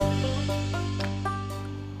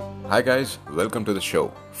Hi, guys, welcome to the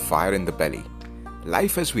show Fire in the Belly.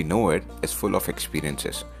 Life as we know it is full of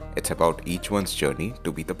experiences. It's about each one's journey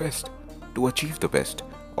to be the best, to achieve the best,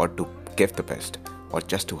 or to give the best, or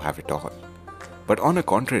just to have it all. But on the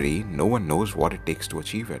contrary, no one knows what it takes to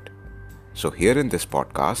achieve it. So, here in this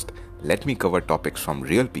podcast, let me cover topics from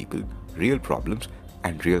real people, real problems,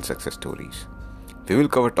 and real success stories. We will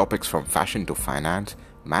cover topics from fashion to finance,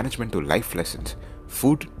 management to life lessons,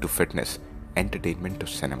 food to fitness, entertainment to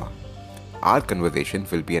cinema. Our conversation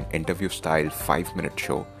will be an interview style 5-minute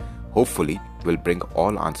show. Hopefully, we'll bring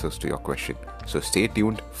all answers to your question. So stay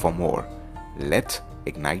tuned for more. Let's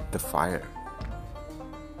ignite the fire.